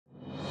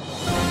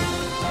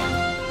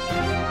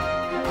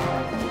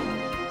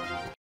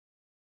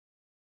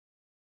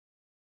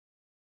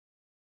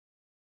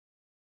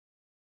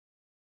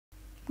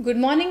Good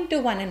morning to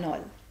one and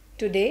all.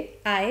 Today,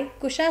 I,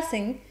 Kusha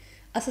Singh,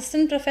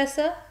 Assistant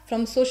Professor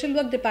from Social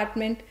Work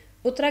Department,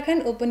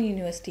 Uttarakhand Open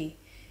University.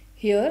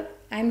 I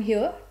am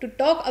here to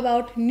talk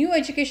about new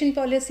education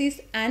policies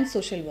and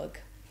social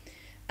work.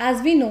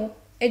 As we know,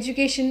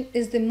 education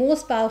is the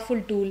most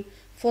powerful tool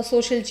for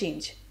social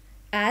change,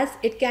 as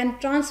it can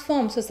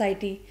transform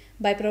society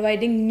by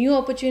providing new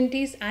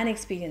opportunities and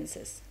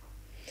experiences.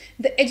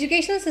 The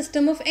educational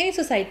system of any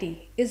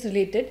society is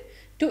related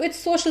to its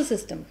social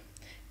system.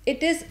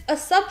 It is a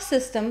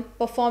subsystem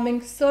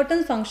performing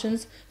certain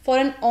functions for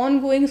an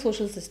ongoing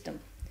social system.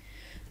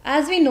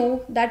 As we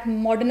know that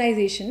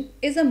modernization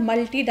is a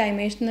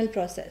multi-dimensional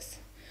process.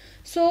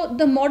 So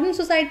the modern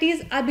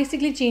societies are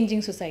basically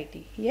changing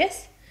society,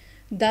 yes?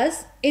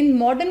 Thus, in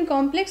modern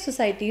complex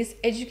societies,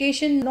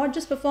 education not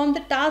just perform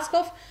the task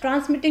of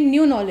transmitting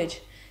new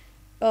knowledge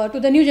to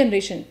the new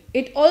generation,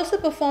 it also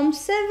performs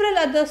several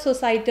other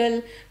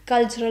societal,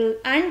 cultural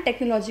and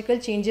technological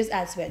changes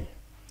as well.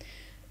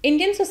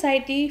 Indian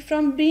society,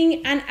 from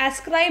being an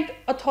ascribed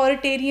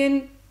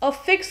authoritarian, a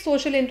fixed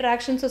social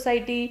interaction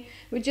society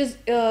which is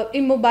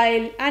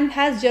immobile and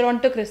has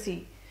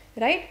gerontocracy,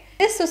 right?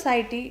 This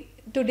society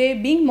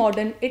today being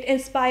modern, it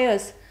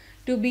inspires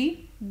to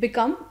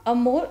become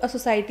a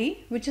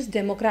society which is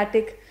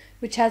democratic,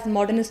 which has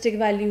modernistic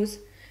values,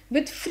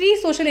 with free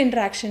social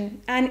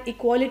interaction and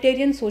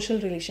equalitarian social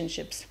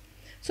relationships.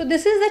 So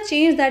this is the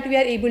change that we are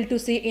able to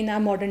see in our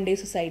modern day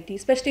society,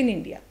 especially in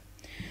India.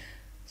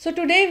 So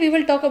today we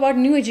will talk about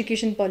new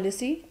education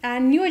policy,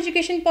 and new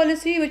education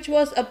policy which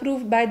was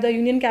approved by the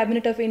Union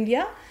Cabinet of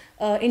India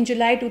in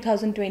July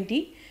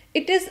 2020.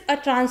 It is a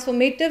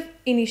transformative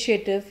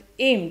initiative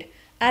aimed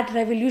at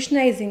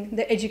revolutionizing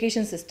the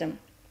education system.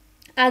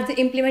 As the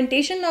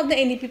implementation of the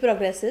NEP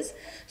progresses,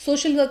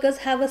 social workers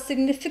have a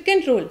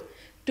significant role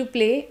to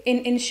play in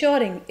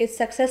ensuring its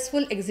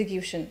successful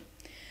execution.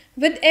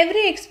 With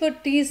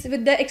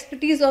the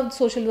expertise of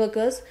social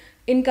workers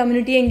in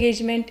community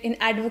engagement, in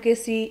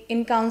advocacy,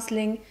 in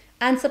counseling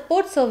and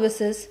support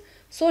services,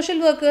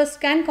 social workers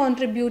can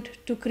contribute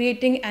to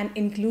creating an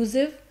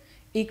inclusive,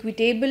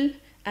 equitable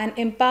and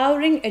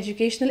empowering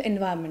educational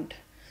environment,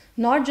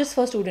 not just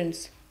for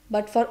students,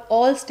 but for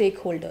all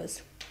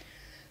stakeholders.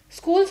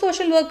 School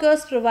social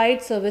workers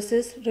provide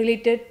services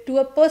related to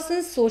a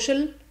person's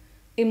social,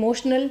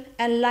 emotional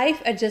and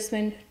life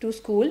adjustment to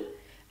school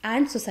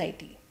and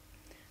society.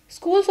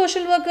 School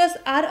social workers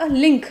are a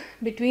link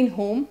between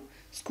home,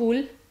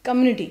 school,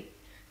 community,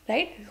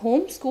 right?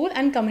 Home, school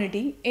and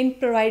community in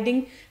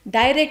providing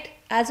direct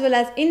as well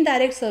as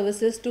indirect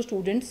services to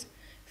students,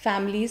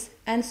 families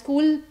and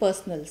school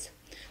personals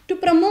to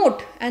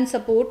promote and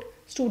support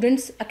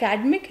students'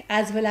 academic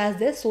as well as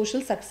their social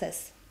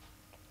success.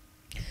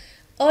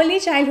 Early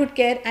childhood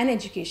care and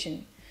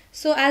education.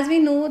 So as we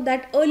know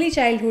that early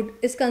childhood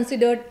is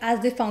considered as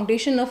the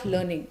foundation of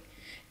learning.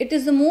 It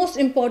is the most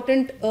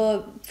important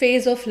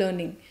phase of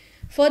learning.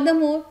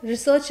 Furthermore,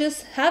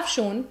 researchers have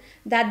shown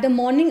that the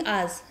morning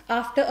hours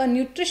after a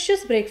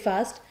nutritious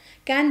breakfast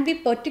can be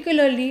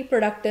particularly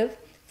productive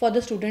for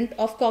the student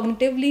of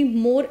cognitively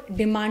more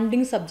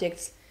demanding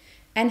subjects,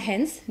 and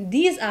hence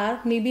these hours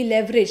may be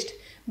leveraged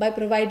by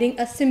providing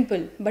a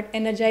simple but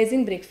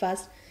energizing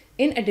breakfast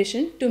in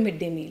addition to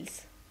midday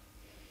meals.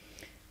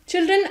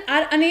 Children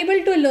are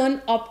unable to learn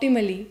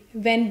optimally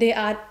when they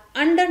are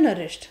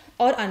undernourished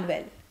or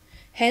unwell.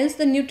 Hence,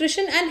 the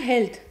nutrition and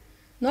health,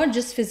 not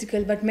just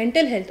physical but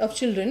mental health of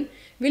children,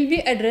 will be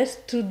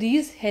addressed through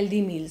these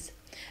healthy meals.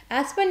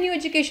 As per new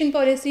education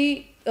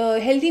policy,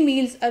 healthy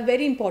meals are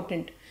very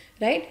important,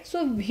 right?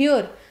 So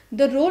here,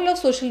 the role of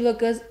social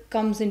workers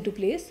comes into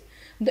place.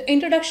 The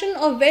introduction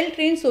of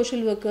well-trained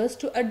social workers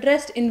to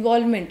address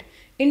involvement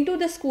into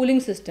the schooling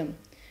system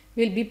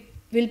will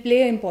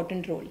play an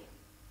important role.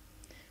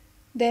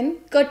 Then,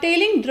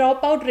 curtailing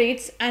dropout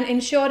rates and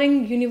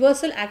ensuring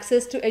universal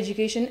access to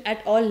education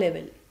at all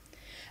levels.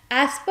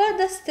 As per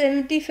the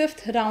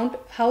 75th round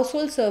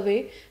household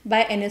survey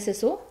by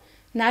NSSO,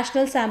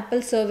 National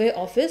Sample Survey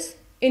Office,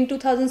 in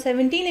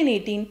 2017 and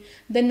 18,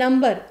 the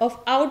number of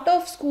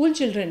out-of-school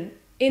children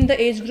in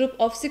the age group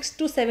of 6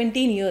 to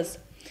 17 years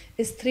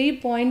is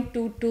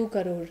 3.22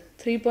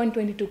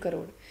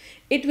 crore.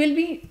 It will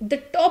be the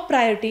top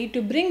priority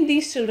to bring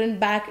these children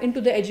back into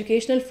the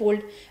educational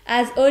fold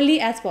as early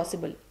as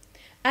possible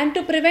and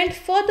to prevent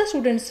further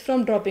students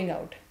from dropping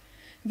out.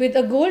 With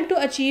a goal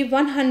to achieve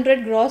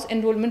 100 gross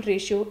enrollment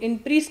ratio in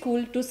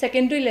preschool to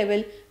secondary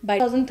level by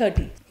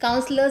 2030.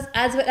 Counselors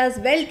as well as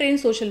well-trained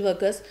social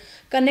workers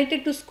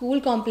connected to school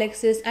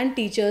complexes and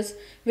teachers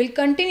will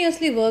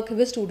continuously work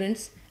with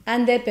students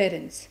and their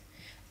parents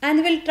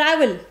and will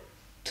travel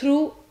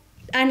through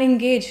and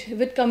engage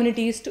with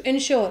communities to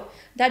ensure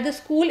that the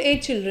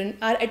school-age children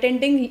are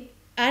attending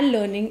and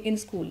learning in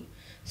school.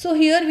 So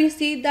here we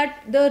see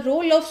that the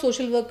role of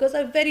social workers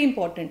are very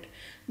important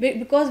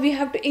because we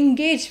have to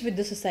engage with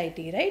the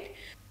society, right?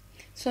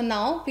 So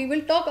now we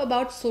will talk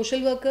about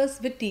social workers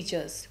with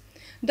teachers.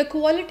 The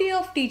quality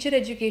of teacher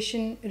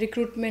education,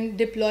 recruitment,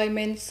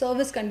 deployment,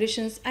 service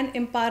conditions and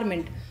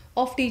empowerment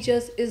of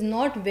teachers is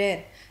not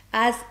where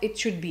as it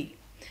should be.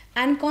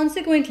 And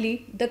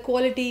consequently, the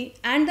quality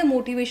and the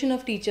motivation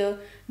of teacher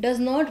does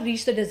not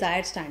reach the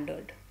desired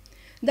standard.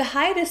 The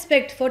high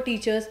respect for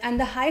teachers and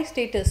the high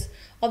status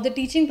of the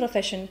teaching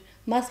profession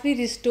must be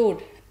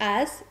restored,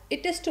 as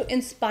it is to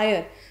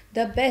inspire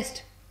the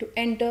best to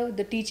enter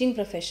the teaching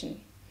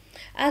profession.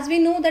 As we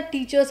know that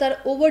teachers are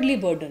overly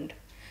burdened,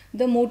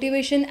 the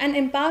motivation and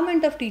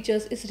empowerment of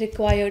teachers is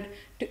required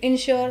to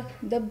ensure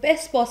the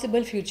best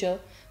possible future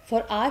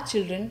for our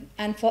children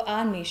and for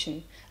our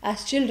nation,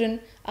 as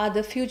children are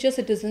the future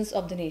citizens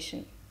of the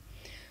nation.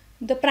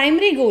 The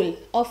primary goal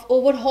of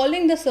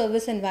overhauling the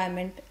service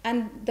environment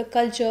and the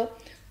culture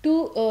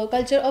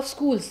of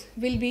schools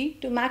will be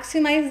to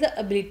maximize the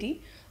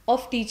ability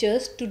of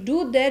teachers to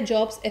do their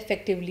jobs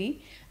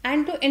effectively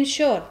and to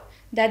ensure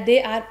that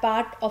they are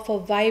part of a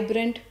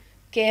vibrant,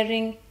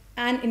 caring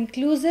and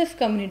inclusive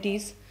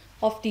communities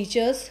of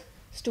teachers,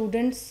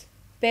 students,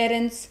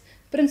 parents,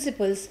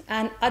 principals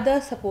and other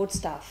support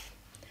staff,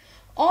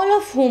 all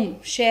of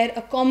whom share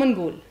a common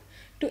goal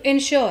to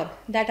ensure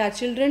that our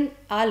children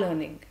are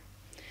learning.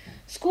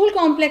 School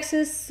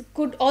complexes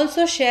could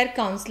also share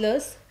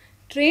counselors,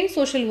 trained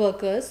social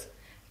workers,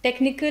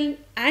 technical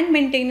and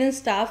maintenance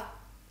staff,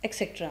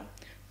 etc.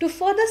 to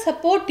further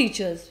support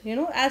teachers,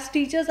 as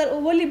teachers are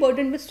overly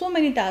burdened with so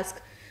many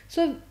tasks.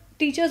 So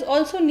teachers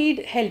also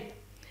need help,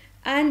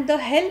 and the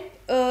help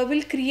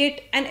will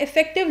create an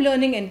effective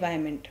learning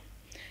environment.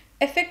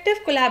 Effective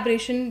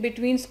collaboration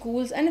between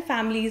schools and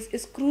families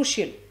is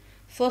crucial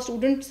for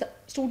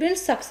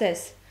students'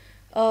 success.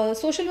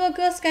 Social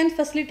workers can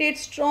facilitate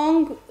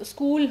strong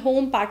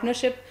school-home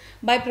partnership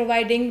by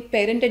providing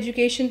parent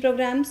education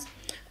programs,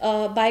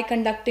 by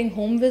conducting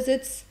home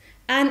visits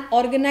and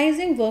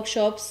organizing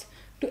workshops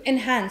to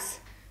enhance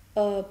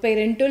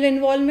parental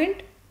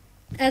involvement.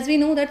 As we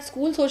know that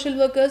school social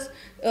workers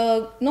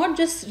not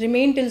just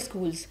remain till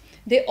schools,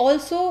 they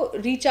also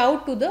reach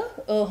out to the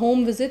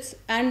home visits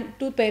and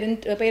to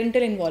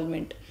parental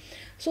involvement.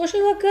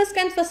 Social workers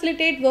can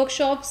facilitate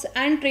workshops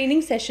and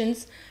training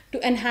sessions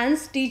to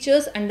enhance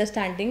teachers'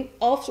 understanding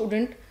of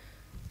student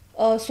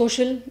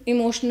social,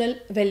 emotional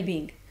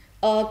well-being,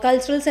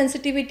 cultural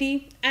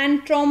sensitivity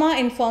and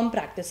trauma-informed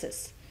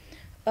practices.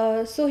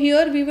 So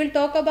here we will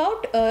talk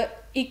about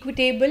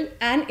equitable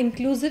and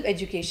inclusive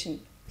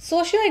education.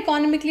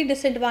 Socio-economically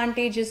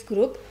disadvantaged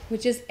group,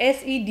 which is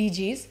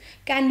SEDGs,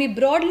 can be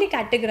broadly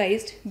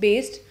categorized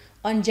based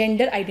on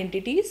gender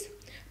identities,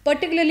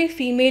 particularly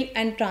female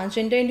and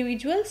transgender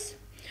individuals.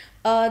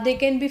 They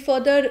can be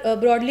further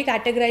broadly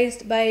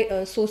categorized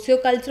by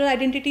socio-cultural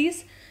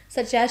identities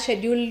such as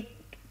scheduled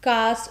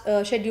caste,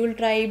 scheduled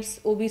tribes,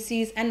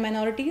 OBCs and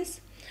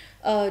minorities.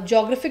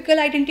 Geographical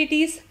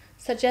identities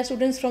such as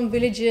students from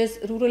villages,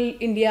 rural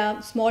India,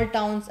 small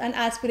towns and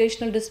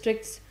aspirational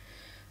districts.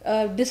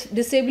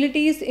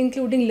 Disabilities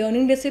including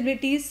learning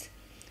disabilities.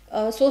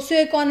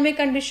 Socioeconomic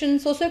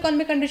conditions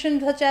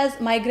such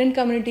as migrant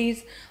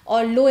communities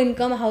or low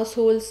income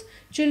households,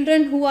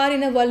 children who are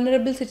in a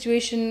vulnerable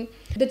situation,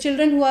 the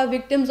children who are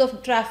victims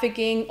of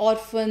trafficking,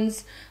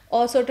 orphans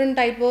or certain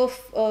type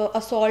of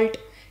assault,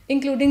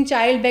 including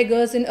child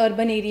beggars in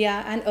urban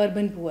area and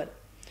urban poor.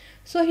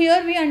 So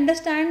here we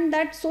understand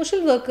that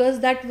social workers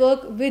that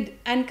work with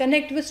and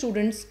connect with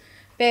students,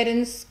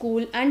 parents,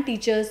 school and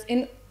teachers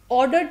in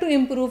order to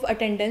improve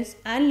attendance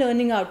and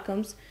learning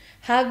outcomes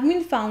have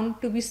been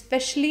found to be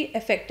specially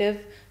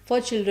effective for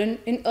children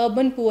in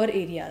urban poor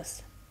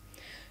areas.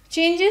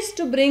 Changes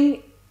to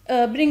bring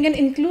an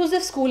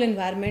inclusive school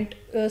environment,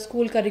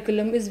 school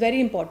curriculum is very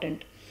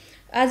important.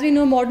 As we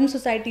know, modern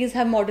societies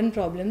have modern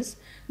problems.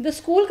 The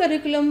school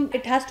curriculum,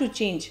 it has to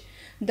change.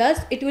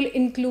 Thus, it will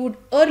include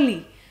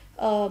early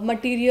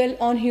material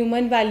on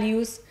human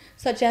values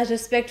such as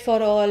respect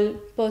for all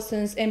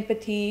persons,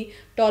 empathy,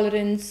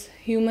 tolerance,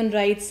 human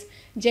rights,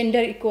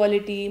 gender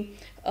equality,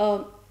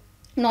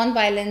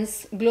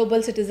 non-violence,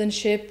 global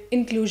citizenship,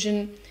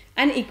 inclusion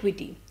and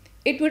equity.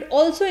 It would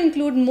also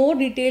include more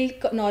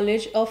detailed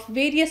knowledge of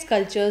various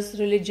cultures,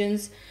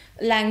 religions,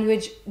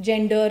 language,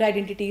 gender,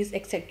 identities,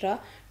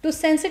 etc. to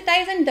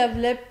sensitize and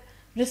develop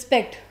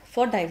respect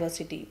for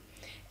diversity.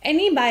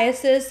 Any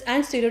biases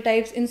and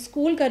stereotypes in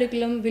school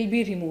curriculum will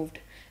be removed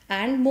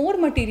and more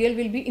material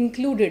will be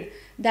included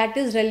that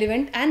is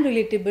relevant and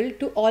relatable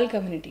to all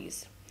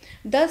communities.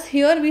 Thus,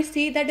 here we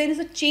see that there is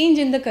a change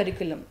in the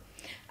curriculum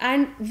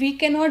and we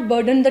cannot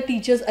burden the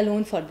teachers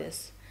alone for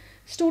this.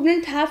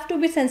 Students have to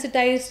be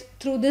sensitized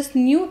through this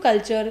new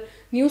culture,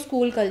 new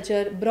school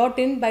culture brought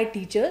in by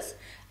teachers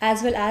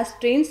as well as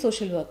trained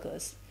social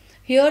workers.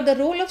 Here the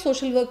role of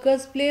social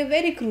workers play a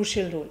very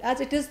crucial role,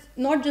 as it is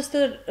not just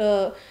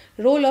the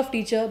role of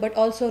teacher but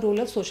also role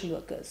of social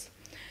workers.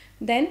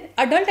 Then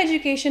adult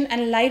education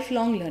and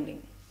lifelong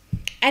learning.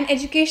 An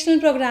educational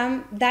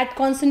program that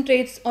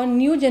concentrates on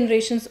new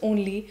generations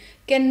only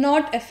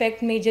cannot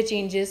affect major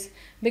changes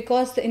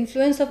because the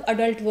influence of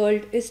adult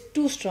world is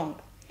too strong.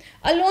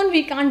 Alone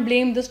we can't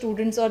blame the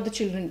students or the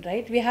children,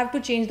 right? We have to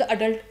change the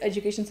adult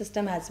education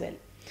system as well.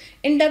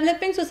 In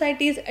developing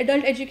societies,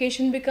 adult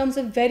education becomes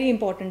a very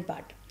important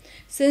part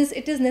since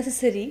it is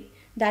necessary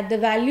that the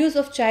values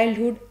of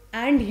childhood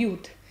and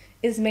youth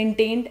is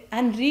maintained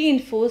and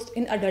reinforced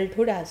in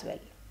adulthood as well.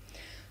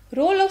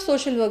 Role of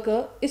social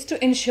worker is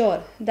to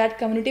ensure that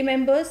community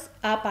members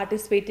are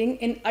participating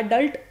in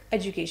adult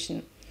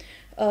education.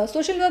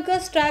 Social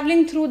workers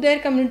traveling through their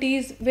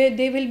communities where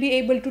they will be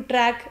able to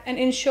track and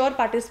ensure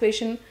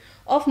participation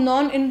of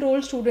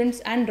non-enrolled students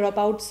and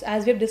dropouts,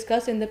 as we have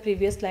discussed in the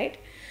previous slide.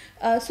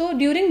 So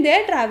during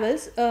their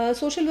travels,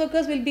 social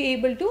workers will be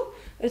able to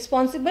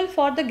responsible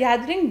for the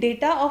gathering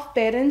data of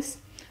parents,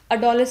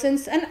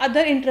 adolescents and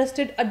other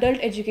interested adult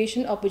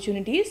education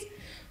opportunities,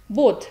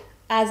 both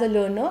as a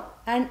learner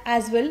and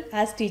as well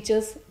as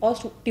teachers or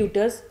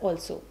tutors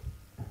also.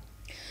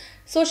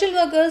 Social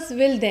workers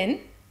will then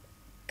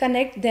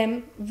connect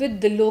them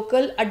with the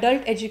local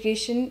adult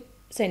education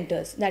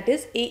centers, that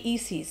is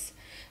AECs.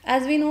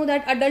 As we know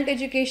that adult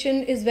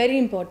education is very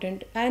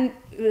important, and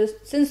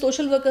since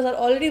social workers are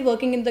already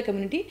working in the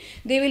community,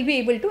 they will be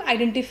able to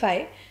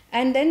identify,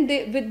 and then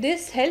with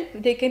this help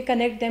they can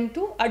connect them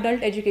to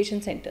adult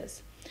education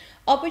centers.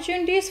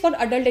 Opportunities for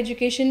adult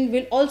education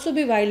will also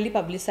be widely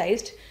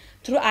publicized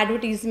through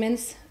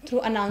advertisements,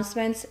 through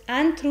announcements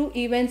and through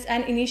events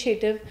and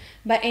initiatives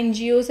by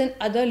NGOs and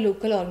other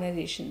local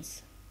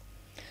organizations.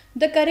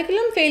 The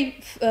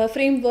curriculum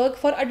framework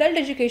for adult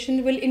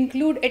education will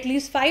include at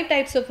least 5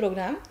 types of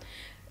program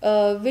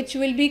which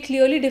will be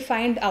clearly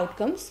defined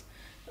outcomes.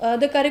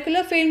 The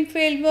curricular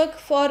framework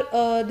for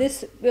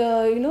this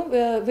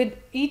with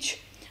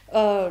each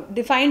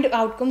defined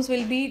outcomes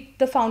will be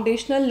the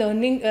foundational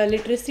learning,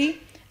 literacy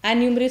and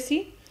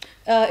numeracy.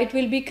 It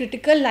will be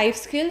critical life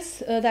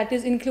skills, that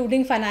is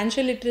including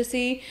financial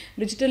literacy,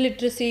 digital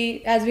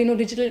literacy. As we know,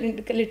 digital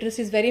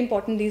literacy is very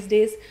important these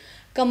days.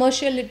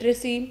 Commercial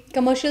literacy,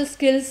 commercial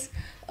skills,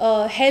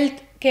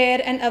 health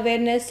care and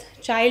awareness,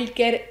 child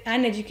care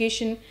and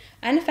education,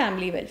 and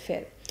family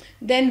welfare.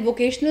 Then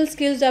vocational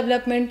skills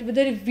development with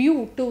a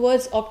view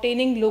towards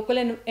obtaining local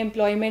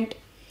employment.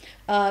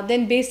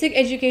 Then basic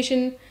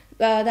education,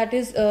 that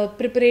is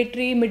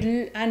preparatory,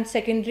 middle and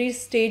secondary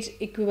stage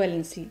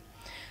equivalency.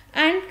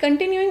 And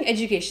continuing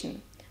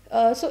education.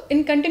 So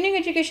in continuing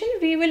education,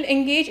 we will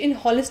engage in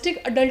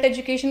holistic adult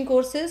education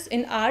courses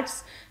in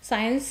arts,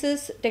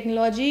 sciences,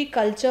 technology,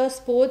 culture,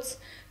 sports,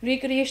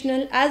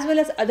 recreational, as well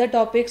as other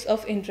topics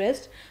of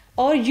interest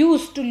or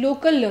use to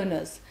local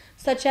learners,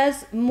 such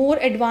as more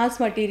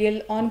advanced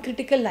material on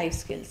critical life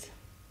skills.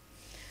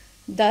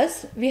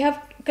 Thus, we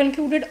have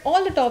concluded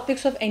all the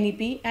topics of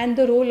NEP and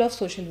the role of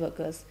social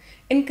workers.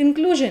 In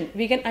conclusion,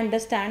 we can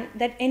understand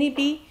that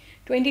NEP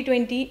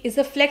 2020 is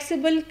a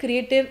flexible,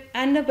 creative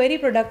and a very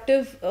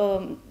productive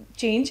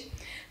change.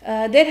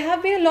 There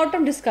have been a lot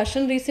of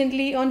discussion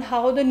recently on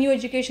how the new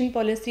education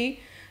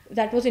policy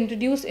that was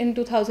introduced in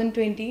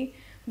 2020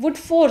 would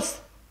force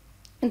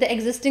the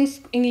existing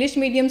English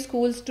medium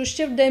schools to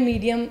shift their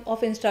medium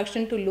of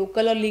instruction to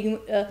local or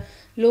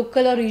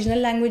regional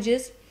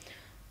languages.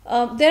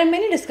 There are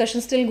many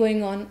discussions still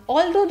going on.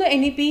 Although the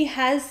NEP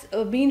has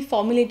been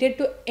formulated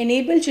to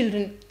enable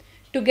children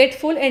to get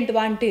full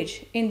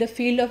advantage in the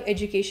field of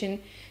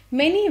education,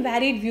 many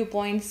varied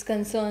viewpoints,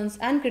 concerns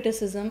and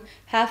criticism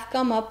have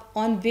come up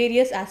on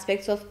various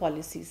aspects of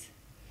policies.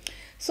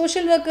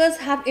 Social workers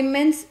have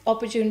immense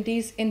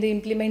opportunities in the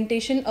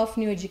implementation of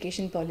new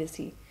education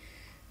policy.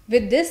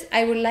 With this,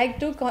 I would like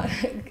to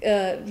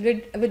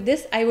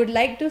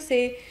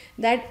say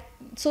that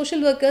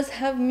social workers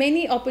have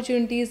many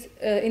opportunities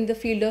in the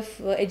field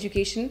of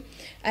education,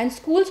 and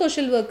school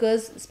social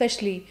workers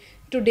especially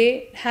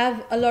today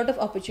have a lot of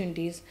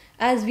opportunities,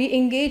 as we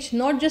engage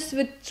not just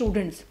with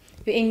students,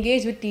 we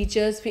engage with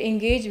teachers, we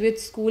engage with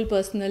school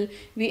personnel,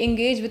 we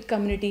engage with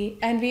community,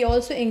 and we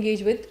also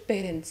engage with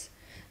parents.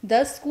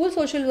 Thus, school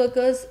social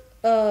workers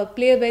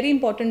play a very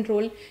important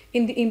role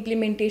in the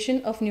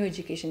implementation of new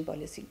education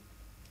policy.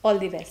 All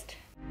the best.